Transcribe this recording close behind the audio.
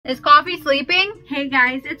sleeping? Hey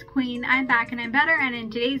guys, it's Queen. I'm back and I'm better, and in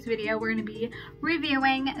today's video we're going to be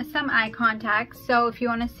reviewing some eye contacts. So if you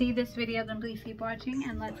want to see this video, then please keep watching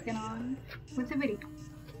and let's get on with the video.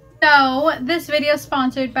 So this video is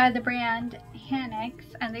sponsored by the brand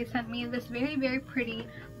Hanixx, and they sent me this very pretty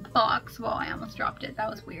box. Well, I almost dropped it. That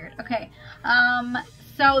was weird. Okay.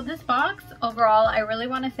 So this box overall, I really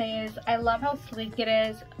want to say is I love how sleek it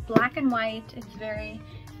is. Black and white. It's very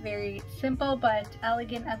simple but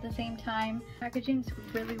elegant at the same time. Packaging's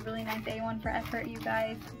really nice. A1 for effort, you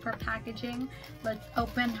guys, for packaging. Let's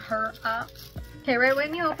open her up. Okay, right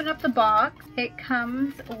when you open up the box, it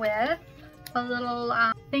comes with a little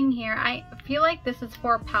thing here. I feel like this is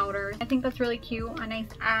for powders. I think that's really cute. A nice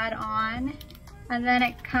add-on. And then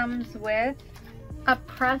it comes with a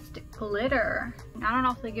pressed glitter. I don't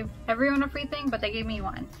know if they give everyone a free thing, but they gave me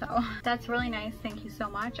one, so that's really nice. Thank you so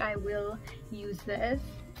much. I will use this.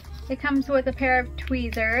 It comes with a pair of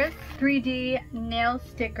tweezers, 3D nail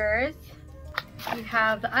stickers. We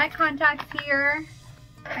have the eye contacts here,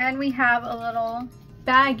 and we have a little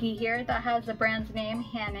baggie here that has the brand's name,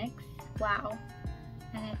 Hanixx. Wow.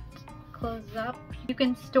 And it closes up. You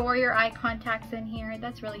can store your eye contacts in here.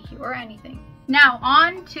 That's really cute, or anything. Now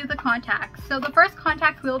on to the contacts. So the first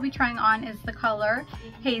contact we'll be trying on is the color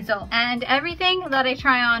Hazel, and everything that I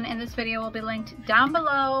try on in this video will be linked down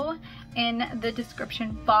below in the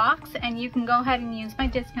description box, and you can go ahead and use my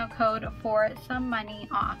discount code for some money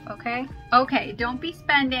off. Okay, don't be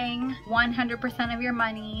spending 100% of your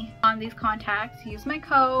money on these contacts. Use my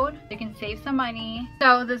code. You can save some money.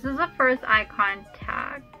 So this is the first eye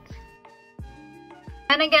contact.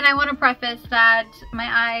 And again, I want to preface that my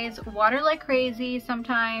eyes water like crazy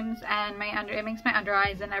sometimes, and it makes my under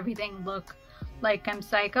eyes and everything look like I'm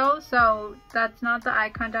psycho. So that's not the eye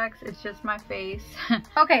contacts, it's just my face.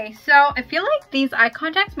 Okay, so I feel like these eye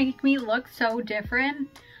contacts make me look so different,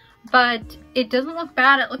 but it doesn't look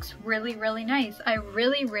bad. It looks really nice. I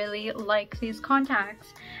really like these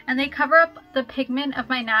contacts, and they cover up the pigment of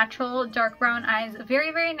my natural dark brown eyes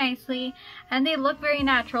very nicely, and they look very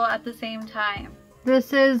natural at the same time.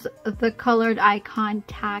 This is the colored eye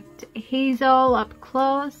contact Hazel up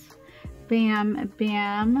close.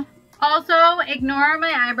 Bam. Also, ignore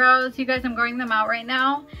my eyebrows. You guys, I'm growing them out right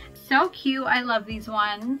now. So cute. I love these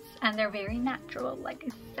ones. And they're very natural, like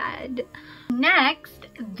I said. Next,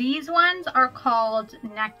 these ones are called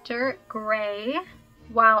Nectar Grey.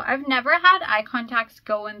 Wow, I've never had eye contacts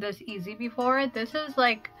go in this easy before. This is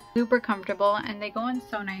like super comfortable, and they go in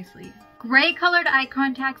so nicely. Gray colored eye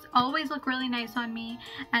contacts always look really nice on me,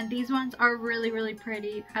 and these ones are really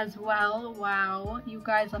pretty as well. Wow, you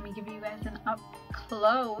guys, let me give you guys an up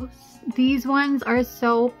close. These ones are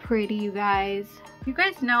so pretty, you guys. You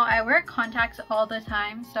guys know I wear contacts all the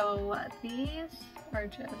time, so these are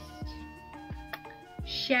just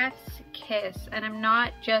chef's kiss, and I'm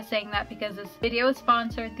not just saying that because this video is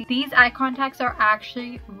sponsored. These eye contacts are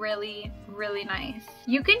actually really nice.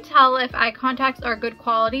 You can tell if eye contacts are good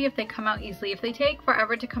quality if they come out easily. If they take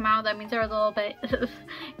forever to come out, that means they're a little bit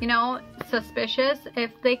you know, suspicious.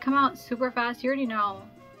 If they come out super fast, you already know.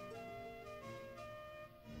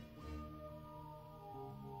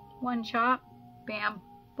 One shot, bam.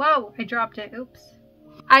 Whoa, I dropped it. Oops.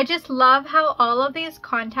 I just love how all of these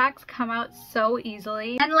contacts come out so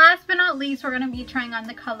easily. And last but not least, we're going to be trying on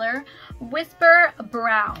the color Whisper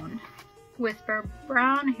Brown. Whisper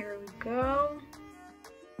Brown, here we go.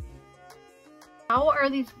 How are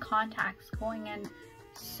these contacts going in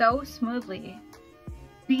so smoothly?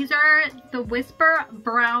 These are the Whisper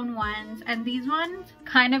Brown ones, and these ones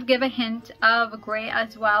kind of give a hint of gray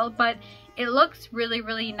as well, but it looks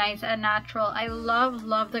really nice and natural. I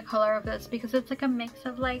love the color of this because it's like a mix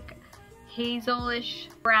of like hazelish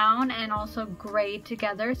brown and also gray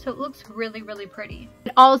together, so it looks really pretty.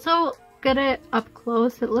 It also, get it up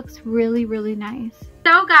close, it looks really nice.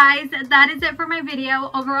 So guys, that is it for my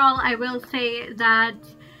video. Overall, I will say that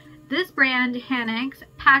this brand Hanixx,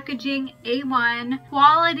 packaging A1,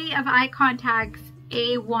 quality of eye contacts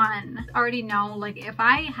A1. I already know, like, if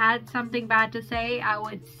I had something bad to say, I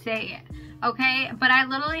would say it. Okay, but I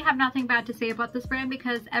literally have nothing bad to say about this brand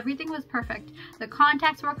because everything was perfect. The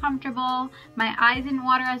contacts were comfortable, my eyes didn't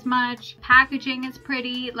water as much, packaging is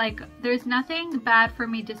pretty, like there's nothing bad for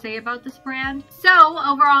me to say about this brand. So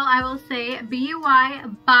overall, I will say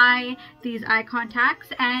BUY, buy these eye contacts,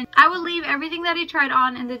 and I will leave everything that I tried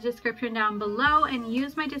on in the description down below, and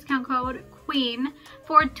use my discount code QUEEN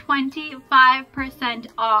for 25%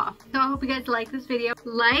 off. So I hope you guys like this video.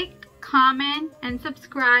 Like, comment, and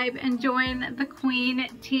subscribe, and join the Queen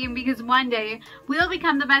team, because one day we'll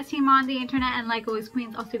become the best team on the internet. And like always,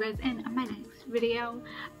 Queens, I'll see you guys in my next video.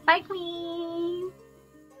 Bye, Queen!